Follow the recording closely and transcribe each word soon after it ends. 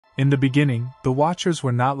In the beginning, the Watchers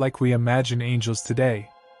were not like we imagine angels today.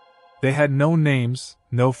 They had no names,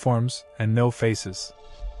 no forms, and no faces.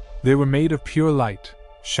 They were made of pure light,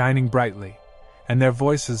 shining brightly, and their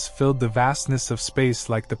voices filled the vastness of space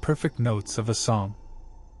like the perfect notes of a song.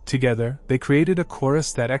 Together, they created a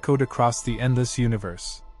chorus that echoed across the endless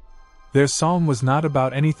universe. Their song was not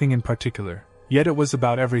about anything in particular, yet it was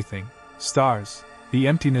about everything: stars, the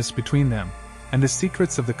emptiness between them, and the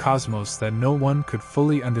secrets of the cosmos that no one could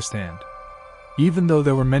fully understand. Even though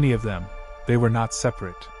there were many of them, they were not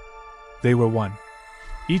separate. They were one.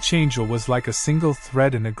 Each angel was like a single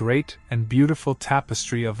thread in a great and beautiful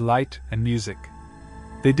tapestry of light and music.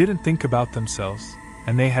 They didn't think about themselves,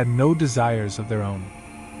 and they had no desires of their own.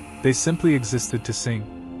 They simply existed to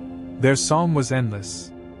sing. Their song was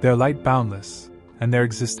endless, their light boundless, and their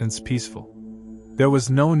existence peaceful. There was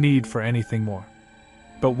no need for anything more.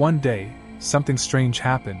 But one day, something strange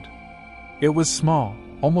happened. It was small,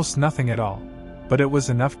 almost nothing at all, but it was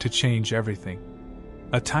enough to change everything.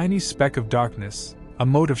 A tiny speck of darkness, a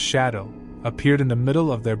mote of shadow, appeared in the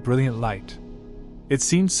middle of their brilliant light. It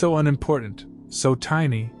seemed so unimportant, so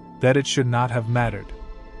tiny, that it should not have mattered.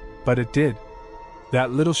 But it did.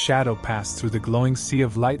 That little shadow passed through the glowing sea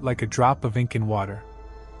of light like a drop of ink in water.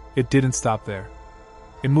 It didn't stop there.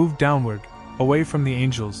 It moved downward, away from the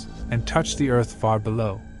angels, and touched the earth far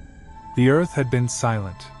below. The earth had been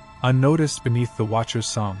silent, unnoticed beneath the Watcher's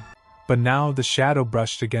song, but now the shadow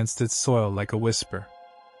brushed against its soil like a whisper.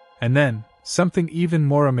 And then, something even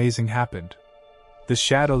more amazing happened. The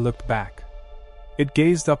shadow looked back. It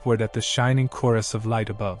gazed upward at the shining chorus of light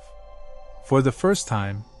above. For the first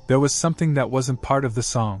time, there was something that wasn't part of the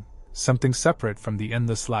song, something separate from the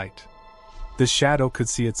endless light. The shadow could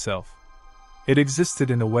see itself. It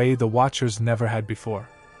existed in a way the Watchers never had before.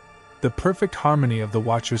 The perfect harmony of the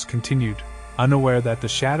Watchers continued, unaware that the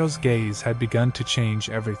shadow's gaze had begun to change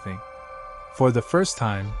everything. For the first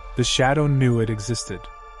time, the shadow knew it existed.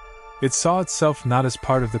 It saw itself not as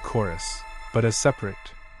part of the chorus, but as separate.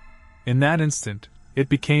 In that instant, it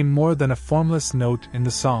became more than a formless note in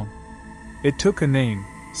the song. It took a name,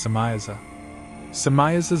 Samyaza.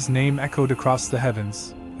 Samyaza's name echoed across the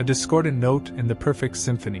heavens, a discordant note in the perfect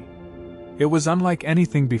symphony. It was unlike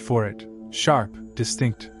anything before it, sharp,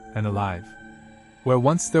 distinct, and alive. Where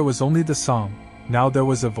once there was only the song, now there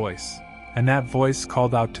was a voice, and that voice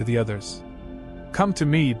called out to the others. "Come to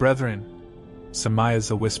me, brethren,"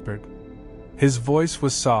 Samyaza whispered. His voice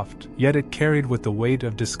was soft, yet it carried with the weight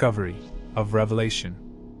of discovery, of revelation.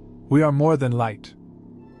 "We are more than light.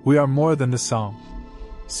 We are more than the song.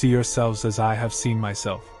 See yourselves as I have seen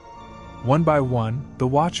myself." One by one, the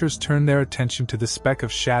Watchers turned their attention to the speck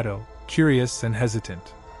of shadow, curious and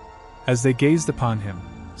hesitant. As they gazed upon him,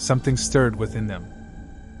 something stirred within them.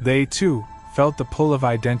 They, too, felt the pull of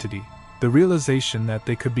identity, the realization that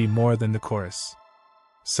they could be more than the chorus.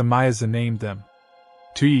 Samyaza named them.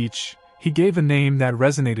 To each, he gave a name that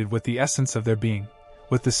resonated with the essence of their being,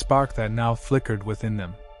 with the spark that now flickered within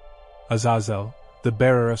them. Azazel, the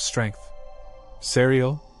bearer of strength.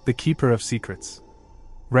 Sariel, the keeper of secrets.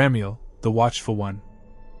 Ramiel, the watchful one.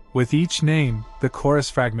 With each name, the chorus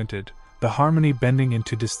fragmented, the harmony bending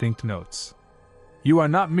into distinct notes. "You are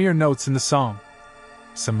not mere notes in the song,"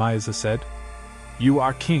 Samyaza said. "You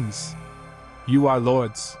are kings. You are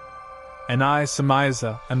lords. And I,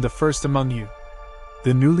 Samyaza, am the first among you."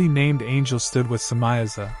 The newly named angels stood with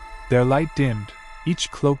Samyaza, their light dimmed,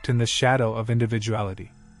 each cloaked in the shadow of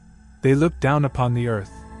individuality. They looked down upon the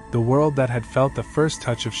earth, the world that had felt the first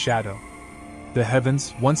touch of shadow. The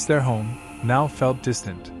heavens, once their home, now felt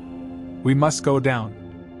distant. "We must go down,"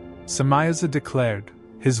 Samyaza declared,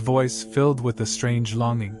 his voice filled with a strange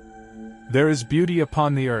longing. "There is beauty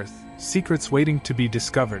upon the earth, secrets waiting to be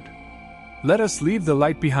discovered. Let us leave the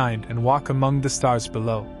light behind and walk among the stars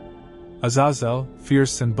below." Azazel,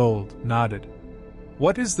 fierce and bold, nodded.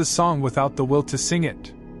 "What is the song without the will to sing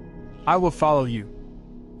it? I will follow you."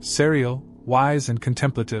 Sariel, wise and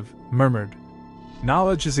contemplative, murmured,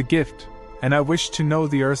 "Knowledge is a gift, and I wish to know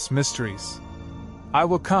the earth's mysteries. I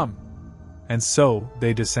will come." And so,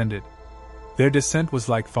 they descended. Their descent was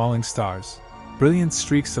like falling stars, brilliant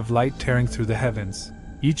streaks of light tearing through the heavens,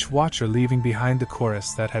 each watcher leaving behind the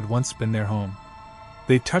chorus that had once been their home.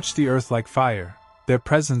 They touched the earth like fire, their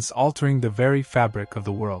presence altering the very fabric of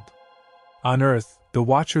the world. On earth, the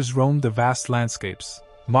watchers roamed the vast landscapes,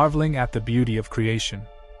 marveling at the beauty of creation.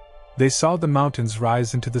 They saw the mountains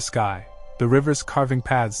rise into the sky, the rivers carving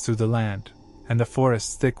paths through the land, and the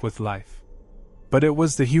forests thick with life. But it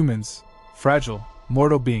was the humans, fragile,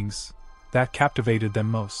 mortal beings, that captivated them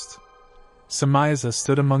most. Samyaza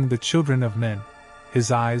stood among the children of men, his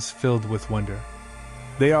eyes filled with wonder.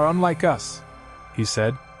 "They are unlike us," he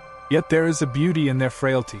said. Yet there is a beauty in their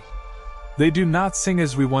frailty. They do not sing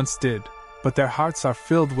as we once did, but their hearts are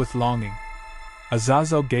filled with longing.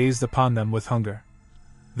 Azazel gazed upon them with hunger.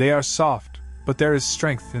 They are soft, but there is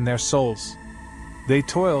strength in their souls. They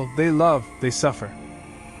toil, they love, they suffer.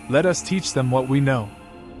 Let us teach them what we know.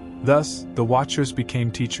 Thus, the Watchers became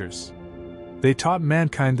teachers. They taught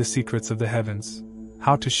mankind the secrets of the heavens,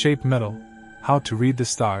 how to shape metal, how to read the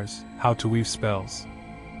stars, how to weave spells.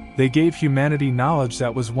 They gave humanity knowledge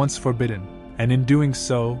that was once forbidden, and in doing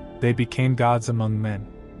so, they became gods among men.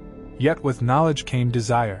 Yet with knowledge came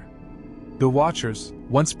desire. The Watchers,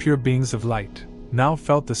 once pure beings of light, now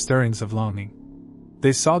felt the stirrings of longing.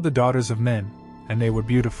 They saw the daughters of men, and they were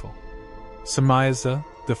beautiful. Samyaza,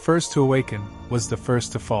 the first to awaken, was the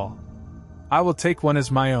first to fall. I will take one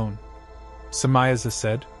as my own, Samyaza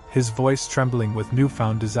said, his voice trembling with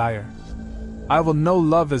newfound desire. I will know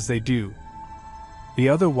love as they do. The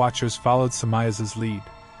other Watchers followed Samyaza's lead.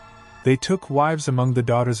 They took wives among the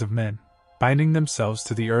daughters of men, binding themselves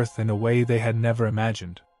to the earth in a way they had never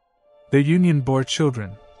imagined. Their union bore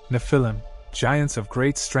children, Nephilim, giants of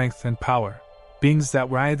great strength and power, beings that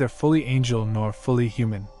were neither fully angel nor fully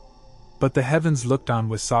human. But the heavens looked on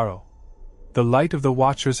with sorrow. The light of the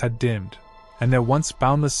Watchers had dimmed, and their once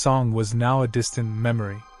boundless song was now a distant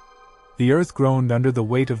memory. The earth groaned under the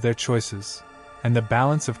weight of their choices, and the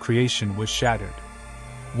balance of creation was shattered.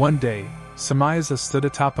 One day, Samyaza stood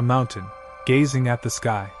atop a mountain, gazing at the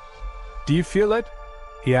sky. Do you feel it?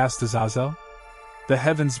 He asked Azazel. The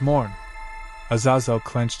heavens mourn. Azazel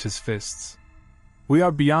clenched his fists. We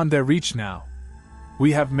are beyond their reach now.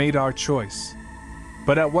 We have made our choice.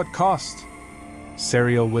 But at what cost?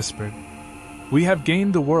 Sariel whispered. We have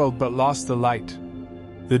gained the world but lost the light.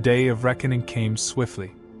 The day of reckoning came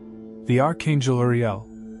swiftly. The archangel Uriel,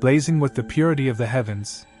 blazing with the purity of the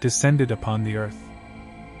heavens, descended upon the earth.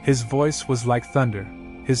 His voice was like thunder,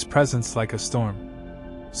 his presence like a storm.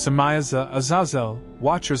 Samyaza, Azazel,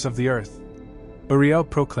 Watchers of the earth. Uriel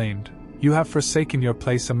proclaimed, You have forsaken your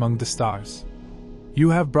place among the stars. You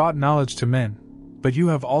have brought knowledge to men, but you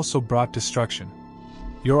have also brought destruction.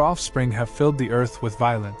 Your offspring have filled the earth with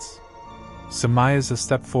violence. Samyaza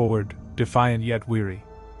stepped forward, defiant yet weary.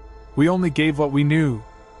 We only gave what we knew,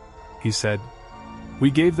 he said.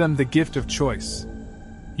 We gave them the gift of choice.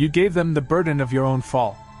 You gave them the burden of your own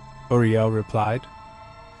fall, Uriel replied.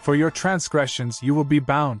 For your transgressions you will be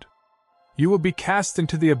bound. You will be cast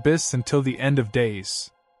into the abyss until the end of days.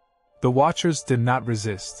 The Watchers did not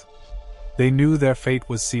resist. They knew their fate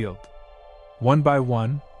was sealed. One by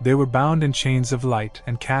one, they were bound in chains of light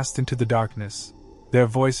and cast into the darkness, their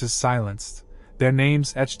voices silenced, their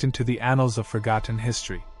names etched into the annals of forgotten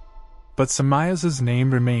history. But Samyaza's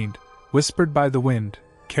name remained, whispered by the wind,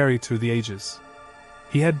 carried through the ages.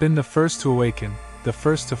 He had been the first to awaken, the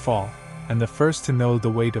first to fall, and the first to know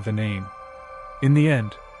the weight of a name. In the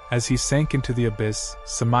end, as he sank into the abyss,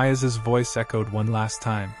 Samyaza's voice echoed one last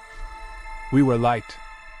time. We were light.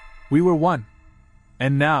 We were one.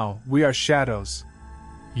 And now, we are shadows.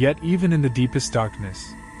 Yet even in the deepest darkness,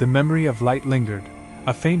 the memory of light lingered,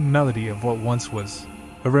 a faint melody of what once was,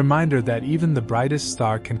 a reminder that even the brightest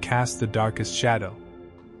star can cast the darkest shadow.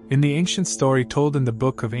 In the ancient story told in the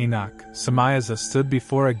book of Enoch, Samyaza stood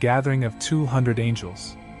before a gathering of 200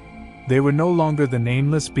 angels. They were no longer the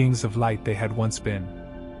nameless beings of light they had once been.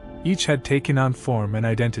 Each had taken on form and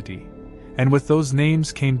identity, and with those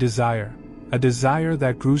names came desire, a desire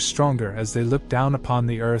that grew stronger as they looked down upon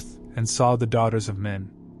the earth and saw the daughters of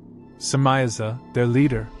men. Samyaza, their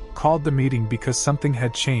leader, called the meeting because something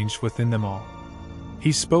had changed within them all.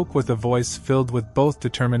 He spoke with a voice filled with both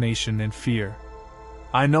determination and fear.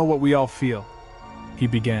 I know what we all feel, he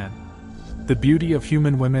began. The beauty of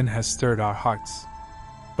human women has stirred our hearts.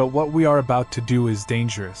 But what we are about to do is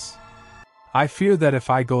dangerous. I fear that if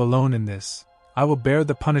I go alone in this, I will bear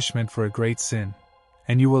the punishment for a great sin,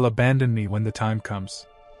 and you will abandon me when the time comes.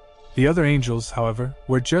 The other angels, however,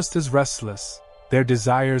 were just as restless, their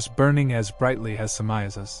desires burning as brightly as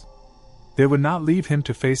Samyaza's. They would not leave him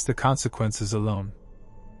to face the consequences alone.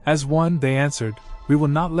 As one, they answered, We will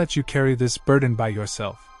not let you carry this burden by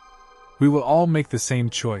yourself. We will all make the same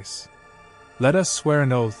choice. Let us swear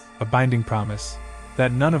an oath, a binding promise,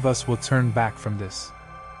 that none of us will turn back from this.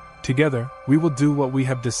 Together, we will do what we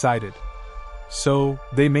have decided. So,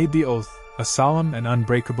 they made the oath, a solemn and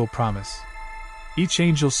unbreakable promise. Each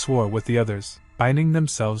angel swore with the others, binding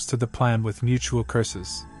themselves to the plan with mutual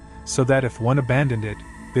curses, so that if one abandoned it,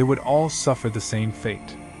 they would all suffer the same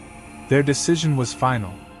fate. Their decision was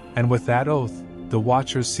final, and with that oath, the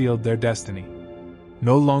Watchers sealed their destiny.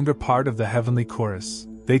 No longer part of the heavenly chorus,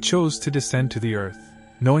 they chose to descend to the earth,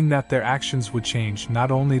 knowing that their actions would change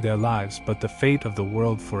not only their lives but the fate of the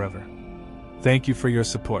world forever. Thank you for your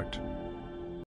support.